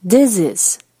This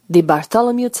is the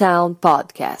Bartholomew Town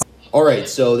Podcast. All right,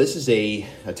 so this is a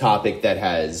topic that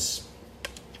has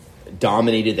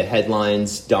dominated the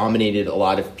headlines, dominated a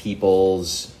lot of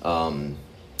people's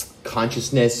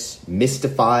consciousness,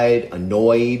 mystified,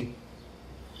 annoyed.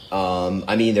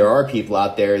 I mean, there are people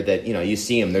out there that, you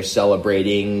see them, they're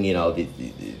celebrating, they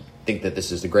think that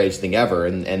this is the greatest thing ever.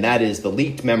 And that is the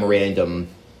leaked memorandum,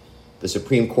 the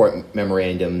Supreme Court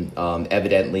memorandum,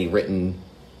 evidently written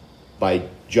by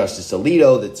Justice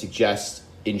Alito, that suggests,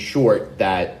 in short,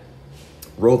 that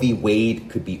Roe v. Wade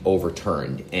could be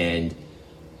overturned. And,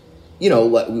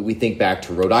 we think back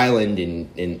to Rhode Island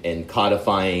and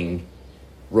codifying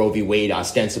Roe v. Wade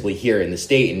ostensibly here in the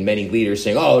state, and many leaders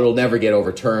saying, oh, it'll never get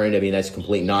overturned. I mean, that's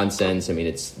complete nonsense. I mean,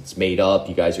 it's made up.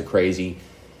 You guys are crazy.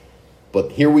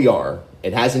 But here we are.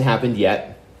 It hasn't happened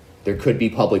yet. There could be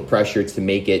public pressure to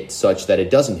make it such that it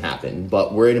doesn't happen.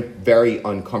 But we're in a very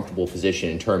uncomfortable position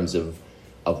in terms of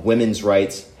women's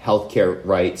rights, healthcare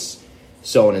rights,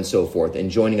 so on and so forth. And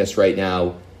joining us right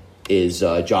now is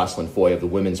Jocelyn Foye of the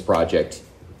Women's Project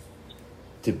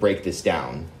to break this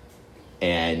down.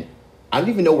 And I don't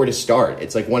even know where to start.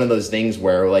 It's like one of those things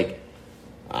where,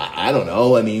 I don't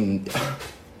know. I mean,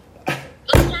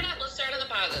 let's start on the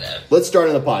positive. Let's start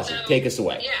on the positive. Take us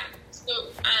away. Yeah. So,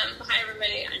 hi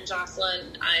everybody. I'm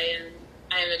Jocelyn. I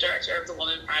am the director of the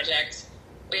Women's Project.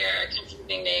 We are a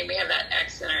confusing name. We have that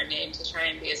X in our name to try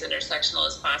and be as intersectional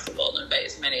as possible and invite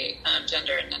as many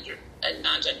gender and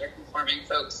non-gender conforming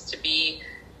folks to be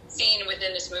seen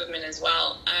within this movement as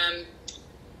well.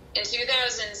 In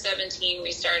 2017,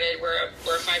 we started, we're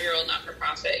a 5-year-old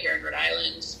not-for-profit here in Rhode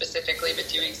Island specifically, but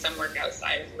doing some work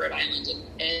outside of Rhode Island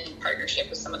in partnership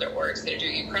with some other orgs that are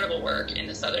doing incredible work in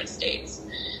the southern states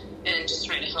and just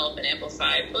trying to help and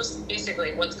amplify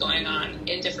basically what's going on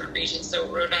in different regions. So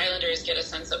Rhode Islanders get a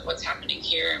sense of what's happening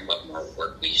here and what more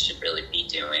work we should really be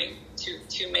doing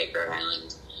to make Rhode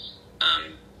Island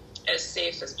as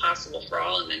safe as possible for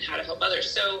all, and then how to help others.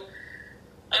 So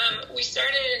we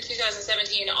started in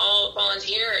 2017 all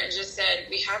volunteer and just said,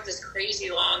 we have this crazy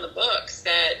law in the books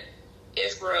that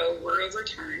if Roe were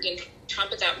overturned, and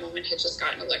Trump at that moment had just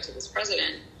gotten elected as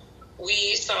president,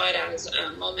 we saw it as a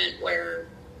moment where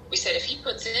we said if he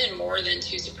puts in more than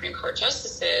 2 Supreme Court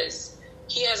justices,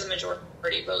 he has a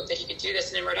majority vote that he could do this.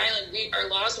 And in Rhode Island, our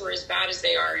laws were as bad as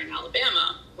they are in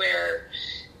Alabama, where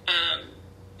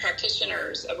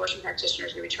abortion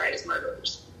practitioners would be tried as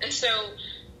murderers. And so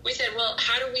we said, well,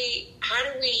 how do we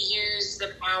use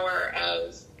the power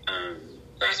of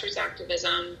grassroots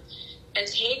activism and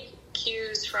take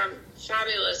cues from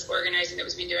fabulous organizing that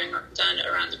was being done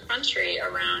around the country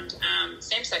around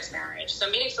same-sex marriage? So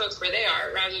meeting folks where they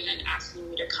are, rather than asking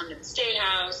you to come to the State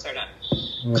House or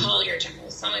to call your General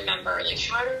Assembly member.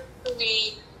 How do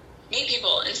we meet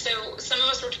people? And so some of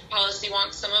us were policy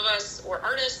wonks, some of us were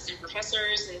artists and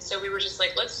professors, and so we were just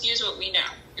like, let's use what we know.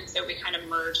 And so we kind of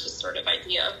merged this sort of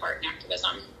idea of art and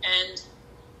activism. And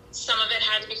some of it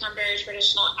had to become very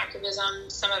traditional activism.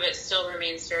 Some of it still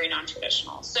remains very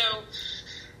non-traditional. So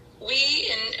we,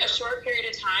 in a short period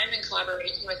of time, in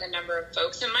collaboration with a number of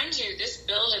folks, and mind you, this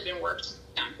bill had been worked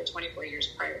on for 24 years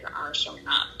prior to our showing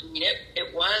up. I mean,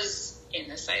 it was in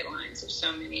the sightlines of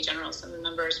so many General Assembly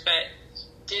members, but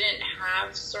didn't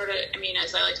have sort of,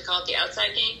 as I like to call it, the outside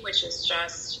game, which is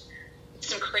just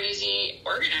some crazy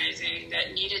organizing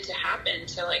that needed to happen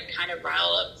to kind of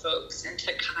rile up folks and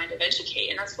to kind of educate.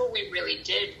 And that's what we really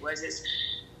did is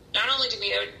not only do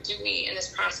we in this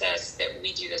process that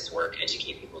we do this work,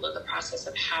 educate people to the process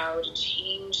of how to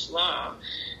change law,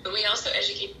 but we also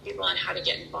educate people on how to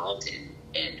get involved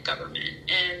in government.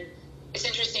 And it's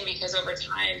interesting because over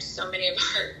time, so many of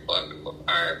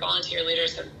our volunteer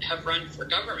leaders have run for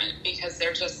government because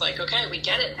they're just like, okay, we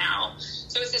get it now.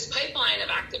 So it's this pipeline of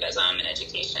activism and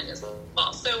education as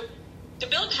well. So the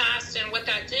bill passed, and what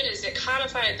that did is it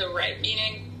codified the right,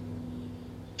 meaning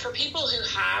for people who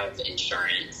have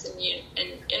insurance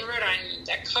in Rhode Island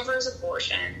that covers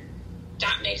abortion,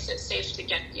 that makes it safe to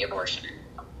get the abortion.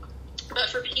 But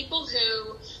for people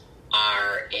who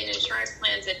are in insurance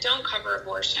plans that don't cover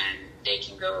abortion,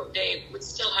 they would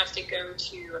still have to go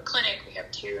to a clinic. We have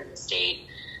 2 in the state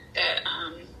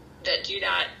that do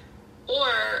that. Or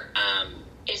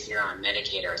if you're on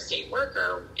Medicaid or a state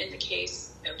worker, in the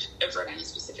case of Rhode Island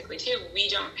specifically too, we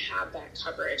don't have that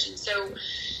coverage. And so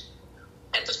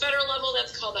at the federal level,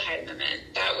 that's called the Hyde Amendment.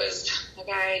 That was a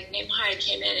guy named Hyde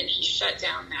came in and he shut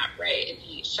down that right, and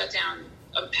he shut down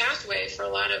a pathway for a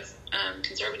lot of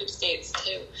conservative states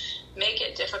to make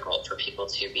it difficult for people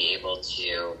to be able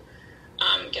to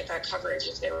get that coverage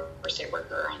if they were a state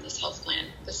worker on this health plan,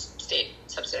 this state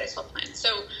subsidized health plan. So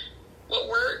what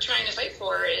we're trying to fight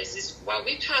for is while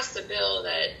we passed a bill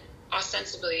that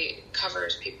ostensibly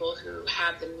covers people who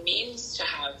have the means to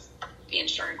have the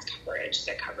insurance coverage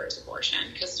that covers abortion,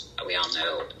 because we all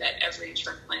know that every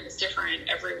insurance plan is different.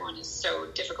 Everyone is so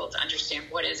difficult to understand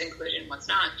what is included and what's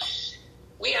not.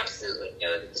 We absolutely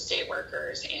know that the state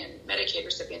workers and Medicaid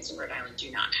recipients in Rhode Island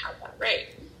do not have that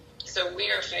right. So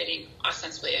we are fighting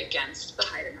ostensibly against the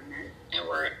Hyde Amendment, and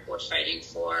we're fighting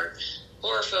for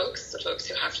folks, the folks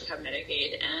who have to have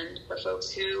Medicaid, and for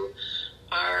folks who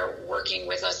are working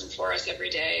with us and for us every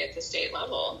day at the state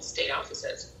level, state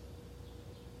offices.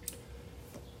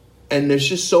 And there's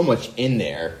just so much in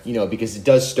there, because it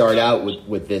does start out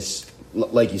with this,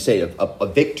 like you say, a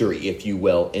victory, if you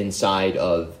will, inside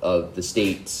of the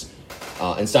states,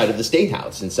 inside of the state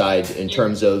house, in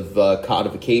terms of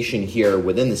codification here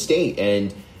within the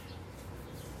state,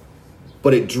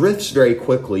 but it drifts very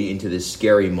quickly into this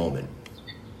scary moment.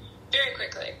 Very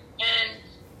quickly. And,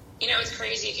 it's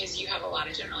crazy because you have a lot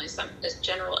of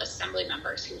General Assembly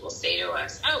members who will say to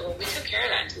us, oh, well, we took care of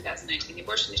that in 2019. The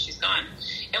abortion issue is gone.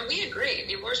 And we agree.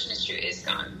 The abortion issue is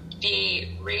gone. The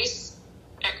race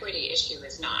equity issue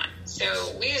is not.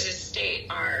 So we as a state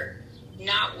are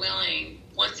not willing,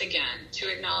 once again,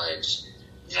 to acknowledge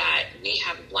that we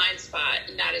have a blind spot,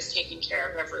 and that is taking care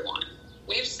of everyone.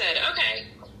 We've said, okay,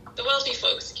 the wealthy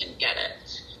folks can get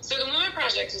it. So the Movement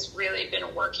Project has really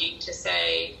been working to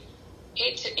say,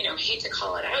 hate to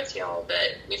call it out to y'all,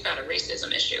 but we've got a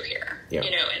racism issue here. Yeah.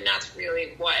 And that's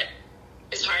really what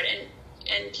is hard.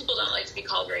 And people don't like to be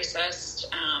called racist.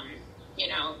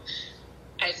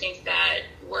 I think that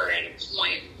we're at a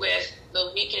point with the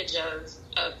leakage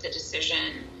of the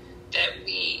decision that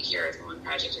we here at the One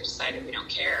Project have decided we don't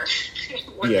care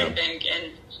what they think.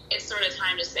 And it's sort of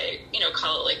time to say,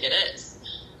 call it like it is.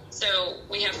 So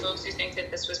we have folks who think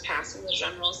that this was passed in the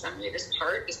General Assembly, this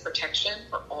part is protection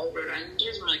for all Rhode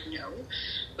Islanders. We're like, no.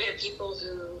 We have people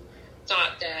who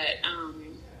thought that,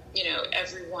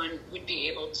 everyone would be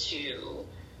able to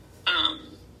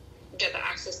get the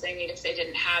access they need if they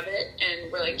didn't have it.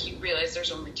 And we're like, you realize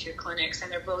there's only 2 clinics,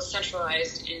 and they're both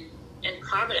centralized in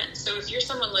Providence. So if you're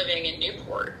someone living in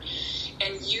Newport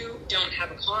and you don't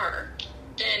have a car,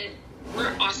 then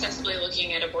we're ostensibly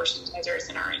looking at abortion deserts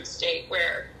in our own state,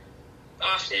 where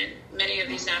often many of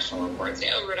these national reports say,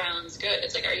 oh, Rhode Island's good.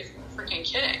 It's like, are you freaking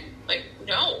kidding? Like,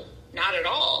 no, not at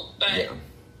all. But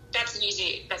that's an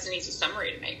easy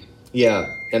summary to make.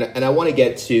 Yeah, and I want to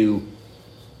get to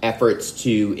efforts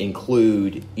to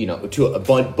include,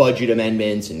 to budget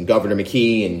amendments and Governor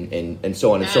McKee and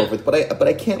so on and so forth. But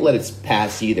I can't let it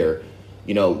pass either.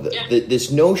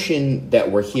 This notion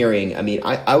that we're hearing. I mean,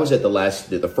 I was at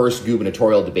the first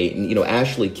gubernatorial debate, and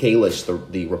Ashley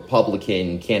Kalis, the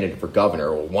Republican candidate for governor,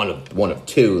 or one of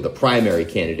 2, the primary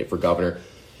candidate for governor,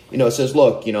 says,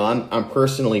 look, I'm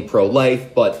personally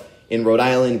pro-life, but in Rhode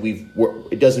Island,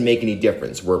 it doesn't make any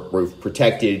difference. We've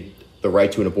protected the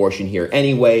right to an abortion here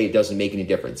anyway. It doesn't make any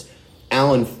difference.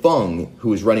 Alan Fung,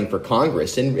 who is running for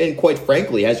Congress and quite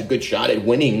frankly has a good shot at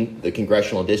winning the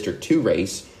Congressional District 2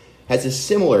 race, has a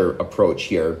similar approach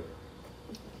here.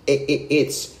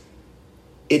 It's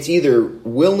either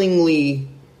willingly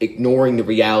ignoring the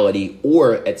reality,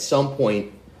 or at some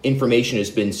point information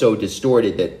has been so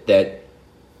distorted that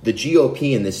the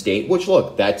GOP in the state, which,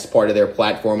 look, that's part of their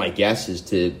platform, I guess, is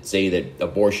to say that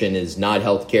abortion is not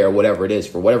health care, whatever it is,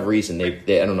 for whatever reason.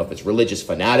 They I don't know if it's religious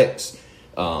fanatics,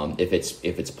 if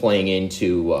it's playing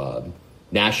into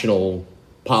national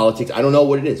politics. I don't know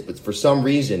what it is, but for some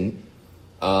reason,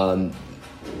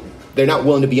 they're not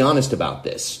willing to be honest about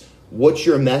this. What's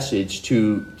your message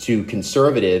to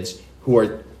conservatives who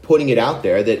are putting it out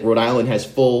there that Rhode Island has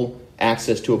full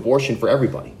access to abortion for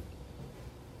everybody?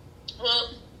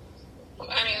 Well,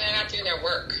 I mean, they're not doing their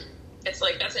work. It's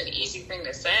like, that's an easy thing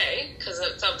to say because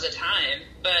it's of the time,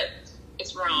 but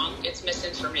it's wrong. It's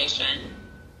misinformation.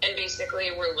 And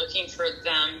basically, we're looking for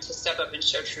them to step up and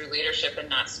show true leadership and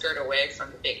not skirt away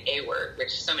from the big A word,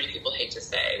 which so many people hate to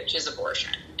say, which is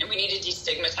abortion. And we need to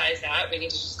destigmatize that. We need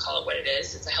to just call it what it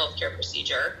is. It's a healthcare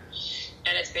procedure.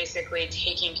 And it's basically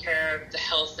taking care of the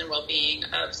health and well-being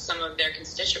of some of their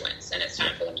constituents. And it's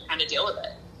time for them to kind of deal with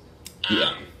it.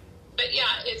 But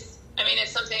yeah, it's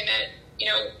something that,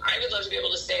 I would love to be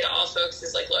able to say to all folks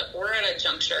is like, look, we're at a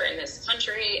juncture in this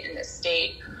country, in this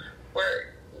state,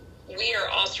 where we are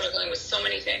all struggling with so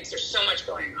many things. There's so much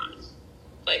going on.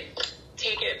 Like,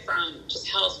 take it from just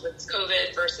health with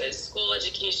COVID versus school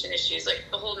education issues, like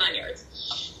the whole 9 yards.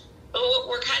 But what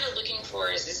we're kind of looking for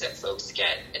is that folks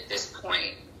get, at this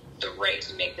point, the right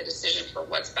to make the decision for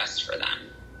what's best for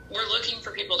them. we're looking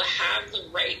for people to have the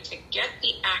right to get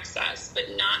the access, but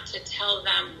not to tell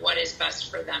them what is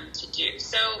best for them to do.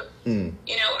 So,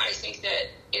 I think that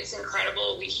it's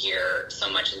incredible. We hear so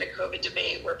much in the COVID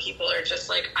debate where people are just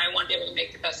like, I want to be able to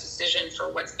make the best decision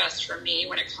for what's best for me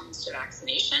when it comes to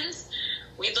vaccinations.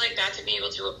 We'd like that to be able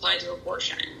to apply to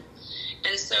abortion.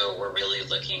 And so we're really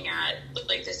looking at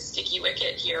like this sticky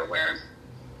wicket here where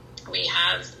we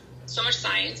have so much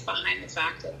science behind the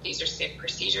fact that these are safe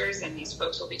procedures and these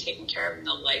folks will be taken care of and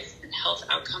the life and health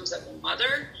outcomes of the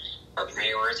mother are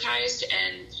prioritized.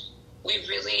 And we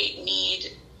really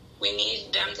need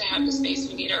them to have the space.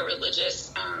 We need our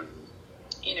religious,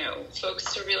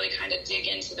 folks to really kind of dig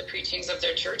into the preachings of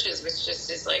their churches, which just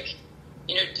is like,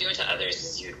 do unto others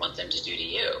as you would want them to do to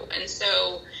you. And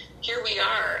so here we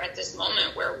are at this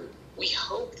moment where we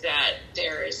hope that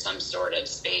there is some sort of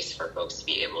space for folks to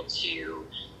be able to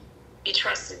be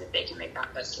trusted that they can make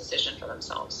that best decision for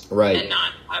themselves. Right. And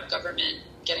not have government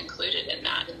get included in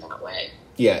that way.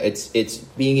 Yeah, it's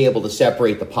being able to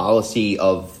separate the policy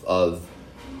of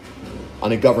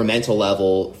on a governmental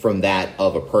level from that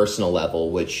of a personal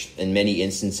level, which in many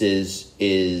instances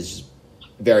is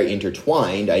very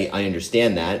intertwined. I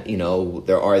understand that,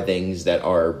 there are things that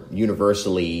are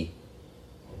universally,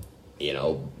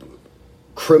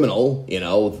 criminal,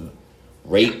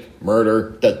 rape,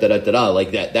 murder,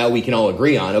 like that we can all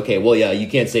agree on. Okay, well, yeah, you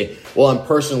can't say, well, I'm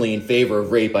personally in favor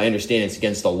of rape. I understand it's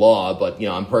against the law, but,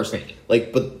 I'm personally,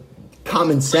 but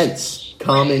common sense,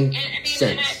 sense.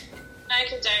 And I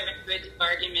could dive into a deep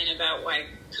argument about why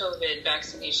COVID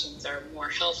vaccinations are more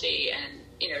healthy and,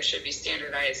 should be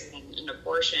standardized in an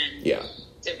abortion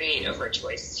debate over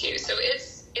choice too. So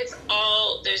it's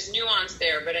all, there's nuance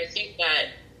there, but I think that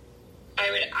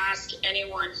I would ask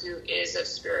anyone who is of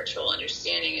spiritual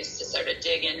understanding is to sort of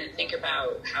dig in and think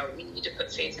about how we need to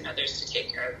put faith in others to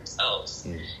take care of themselves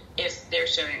if they're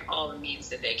showing all the means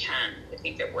that they can. I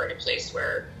think that we're at a place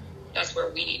where that's where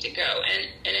we need to go. And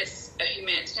it's a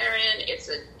humanitarian,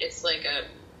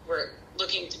 we're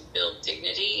looking to build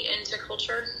dignity into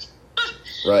culture.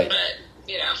 Right. But,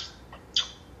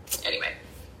 anyway.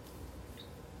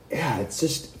 Yeah, it's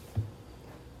just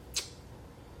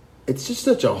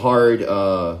such a hard,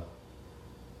 I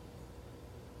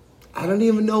don't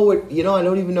even know I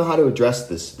don't even know how to address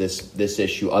this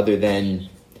issue other than,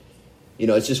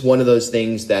 it's just one of those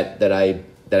things that I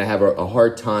have a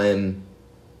hard time.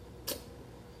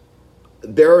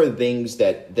 There are things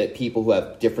that people who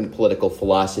have different political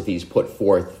philosophies put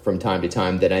forth from time to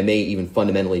time that I may even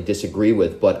fundamentally disagree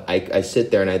with, but I sit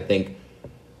there and I think,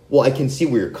 well, I can see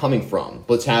where you're coming from.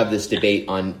 Let's have this debate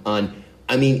on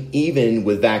even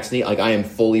with vaccinate, I am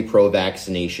fully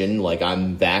pro-vaccination,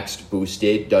 I'm vaxxed,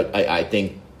 boosted. I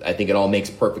think it all makes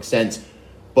perfect sense.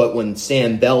 But when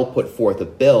Sam Bell put forth a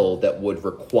bill that would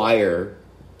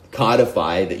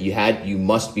codify that you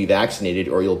must be vaccinated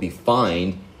or you'll be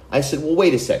fined, I said, well,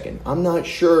 wait a second. I'm not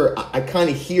sure. I kind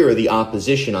of hear the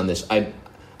opposition on this. I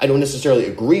don't necessarily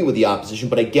agree with the opposition,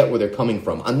 but I get where they're coming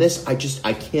from. On this,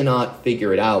 I cannot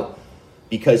figure it out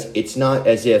because it's not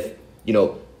as if,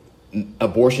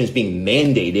 abortion is being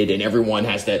mandated and everyone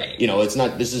has to, it's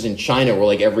not, this is in China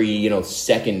where every,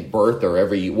 second birth or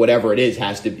every, whatever it is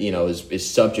has to,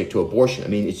 is subject to abortion. I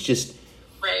mean, it's just,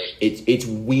 it's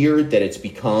weird that it's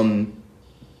become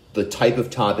the type of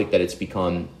topic that it's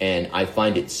become. And I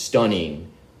find it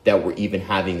stunning that we're even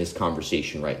having this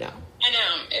conversation right now. I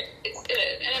know it is.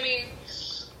 And I mean,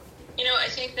 I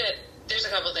think that there's a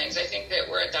couple things. I think that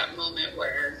we're at that moment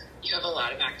where you have a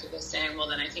lot of activists saying, well,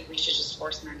 then I think we should just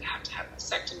force men to have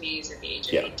vasectomies at the age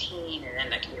of 18, and then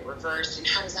that can be reversed, and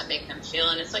how does that make them feel?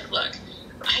 And it's like, look,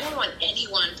 I don't want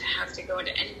anyone to have to go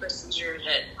into any procedure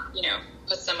that,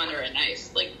 puts them under a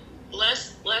knife.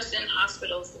 Less in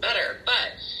hospitals, the better.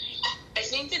 But I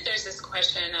think that there's this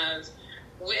question of,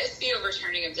 with the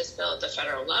overturning of this bill at the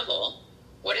federal level,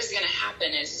 what is going to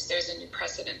happen is there's a new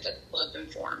precedent that will have been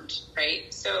formed,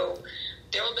 right? So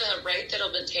there will be a right that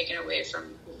will be taken away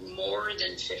from more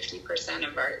than 50%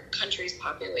 of our country's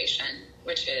population,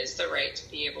 which is the right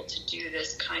to be able to do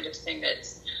this kind of thing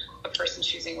that's a person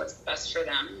choosing what's best for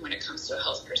them when it comes to a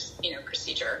health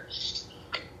procedure.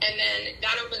 And then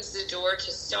that opens the door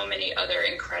to so many other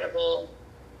incredible,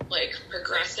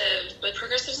 progressive, but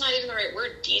progressive is not even the right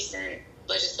word, decent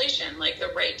legislation, like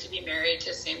the right to be married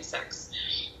to same sex,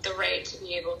 the right to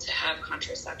be able to have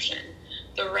contraception,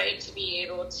 the right to be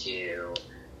able to,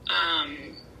 oh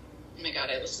my God,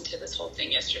 I listened to this whole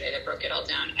thing yesterday that broke it all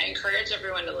down. I encourage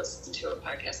everyone to listen to a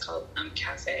podcast called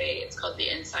Cafe. It's called The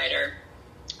Insider,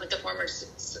 with the former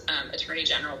Attorney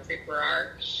General, Preet Bharara,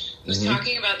 who's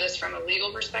talking about this from a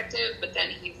legal perspective, but then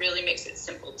he really makes it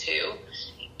simple too.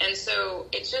 And so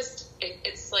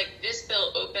it's like this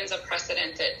bill opens a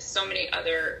precedent that so many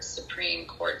other Supreme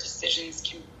Court decisions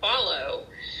can follow,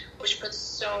 which puts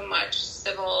so much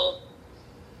civil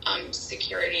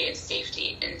security and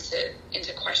safety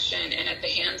into question and at the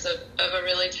hands of a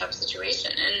really tough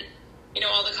situation. And,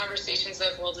 all the conversations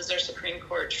of, well, does our Supreme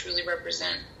Court truly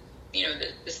represent,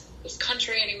 this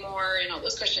country anymore, and all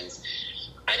those questions.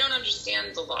 I don't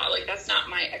understand the law. Like, that's not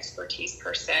my expertise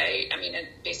per se. I mean,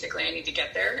 basically I need to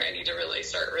get there. I need to really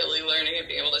start really learning and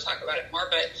be able to talk about it more.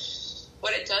 But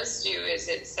what it does do is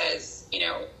it says, we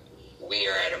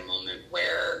are at a moment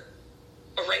where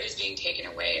a right is being taken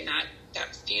away, and that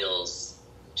feels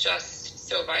just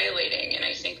so violating. And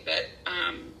I think that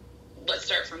let's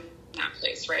start from that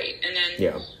place, right? And then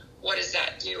what does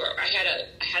that do? I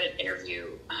had an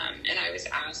interview, and I was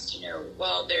asked,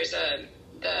 well, there's the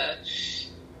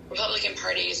Republican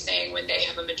Party is saying when they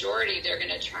have a majority, they're going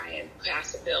to try and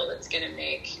pass a bill that's going to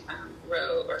make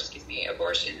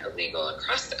abortion illegal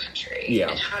across the country. Yeah.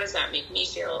 And how does that make me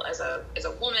feel as a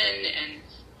woman?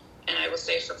 And I will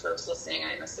say, for folks listening,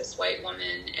 I'm a cis white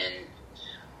woman, and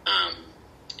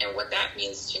what that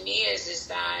means to me is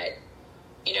that,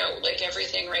 like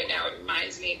everything right now, it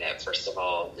reminds me that, first of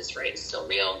all, this right is still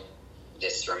real.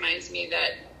 This reminds me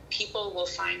that people will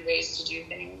find ways to do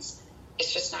things.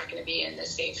 It's just not going to be in the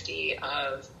safety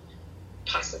of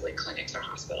possibly clinics or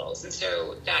hospitals. And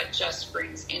so that just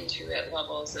brings into it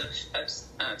levels of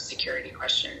security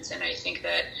questions. And I think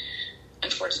that,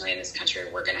 unfortunately, in this country,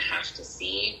 we're going to have to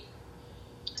see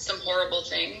some horrible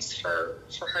things for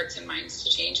hearts and minds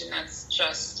to change. And that's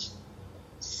just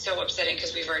so upsetting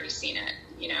because we've already seen it.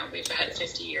 We've had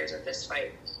 50 years of this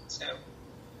fight. So.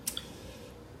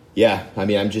 Yeah, I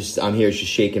mean, I'm here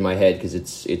just shaking my head because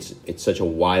it's such a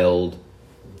wild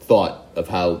thought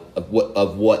of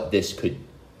what this could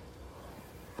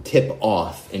tip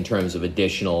off in terms of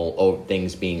additional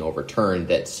things being overturned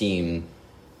that seem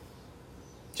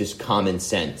just common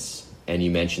sense. And you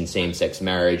mentioned same-sex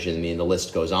marriage, and I mean the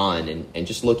list goes on. And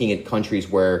just looking at countries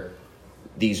where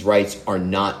these rights are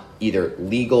not either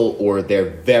legal or they're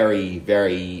very,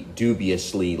 very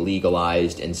dubiously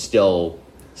legalized and still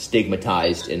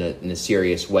stigmatized in a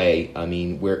serious way. I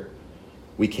mean,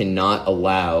 we cannot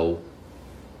allow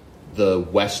the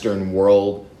Western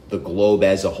world, the globe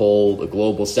as a whole, the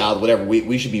global South, whatever.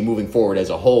 We should be moving forward as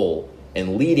a whole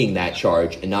and leading that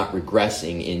charge and not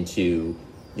regressing into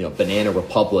banana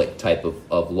republic type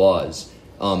of laws.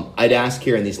 I'd ask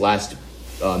here in this last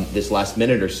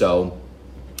minute or so.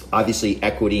 Obviously,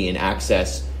 equity and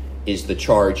access is the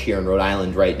charge here in Rhode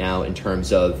Island right now in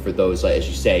terms of, for those, as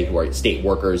you say, who are state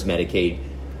workers, Medicaid,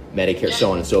 Medicare,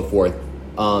 so on and so forth.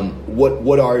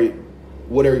 What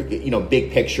are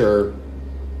big picture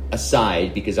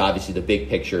aside, because obviously the big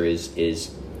picture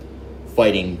is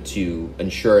fighting to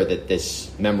ensure that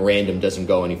this memorandum doesn't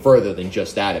go any further than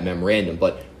just that, a memorandum.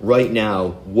 But right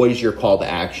now, what is your call to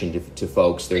action to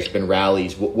folks? There's been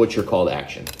rallies. What's your call to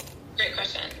action? Great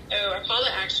question. Our call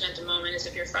to action at the moment is,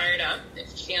 if you're fired up, if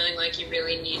you're feeling like you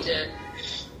really need to,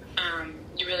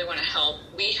 you really want to help,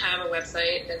 we have a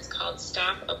website that's called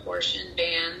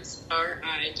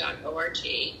stopabortionbans.org,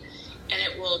 and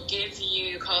it will give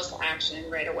you calls to action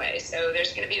right away. So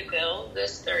there's going to be a bill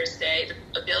this Thursday,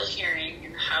 a bill hearing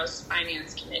in the House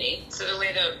Finance Committee. So the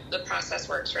way the process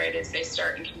works, right, is they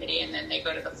start in committee and then they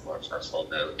go to the floor for a full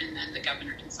vote, and then the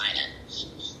governor can sign it.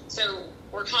 So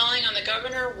we're calling on the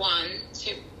governor,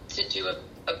 to do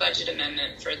a budget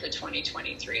amendment for the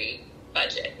 2023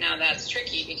 budget. Now, that's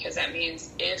tricky because that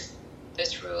means if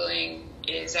this ruling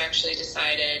is actually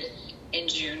decided in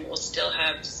June, we'll still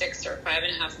have 6 or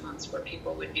 5.5 months where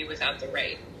people would be without the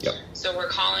right. Yep. So we're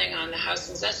calling on the House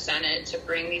and the Senate to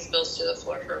bring these bills to the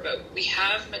floor for a vote. We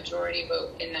have majority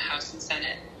vote in the House and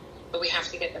Senate, but we have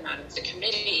to get them out of the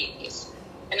committees.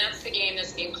 And that's the game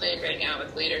that's being played right now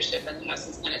with leadership on the House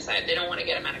and Senate side. They don't want to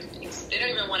get them out of committees. They don't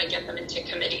even want to get them into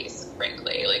committees,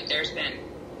 frankly. Like, there's been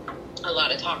a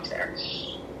lot of talk there.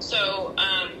 So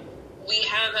we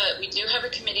do have a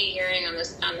committee hearing on the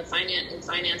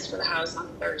finance for the House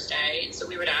on Thursday. So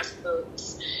we would ask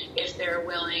folks if they're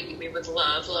willing. We would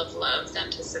love them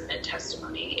to submit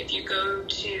testimony. If you go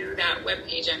to that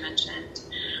webpage I mentioned,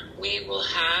 we will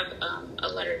have a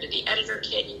letter to the editor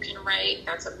kit you can write.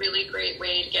 That's a really great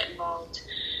way to get involved.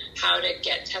 How to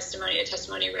get testimony, a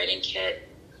testimony writing kit.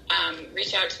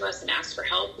 Reach out to us and ask for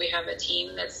help. We have a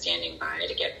team that's standing by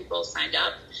to get people signed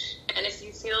up. And if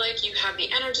you feel like you have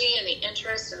the energy and the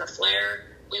interest and the flair,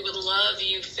 we would love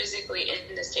you physically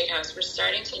in the State House. We're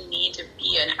starting to need to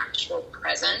be an actual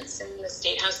presence in the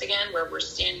State House again, where we're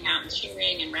standing out and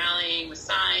cheering and rallying with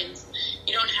signs.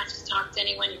 You don't have to talk to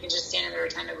anyone. You can just stand in the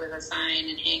rotunda with a sign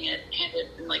and hand it,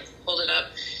 and like hold it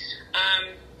up.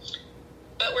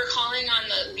 But we're calling on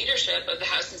the leadership of the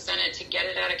House and Senate to get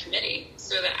it out of committee.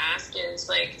 So the ask is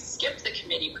like, skip the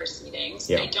committee proceedings.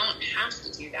 Yeah. They don't have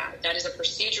to do that. That is a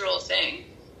procedural thing.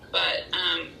 But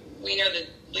we know that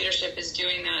leadership is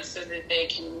doing that so that they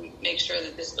can make sure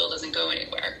that this bill doesn't go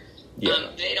anywhere. Yeah.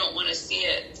 They don't want to see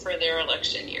it for their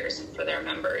election years and for their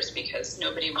members because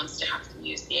nobody wants to have to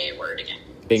use the A word again.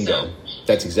 Bingo. So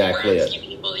that's exactly we're it. asking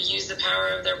people to use the power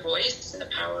of their voice and the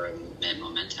power of movement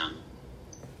momentum.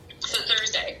 So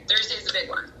Thursday's the big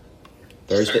one.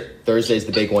 Thursday's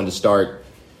the big one to start.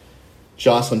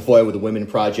 Jocelyn Foye with the Women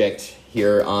Project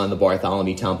here on the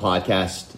Bartholomew Town Podcast.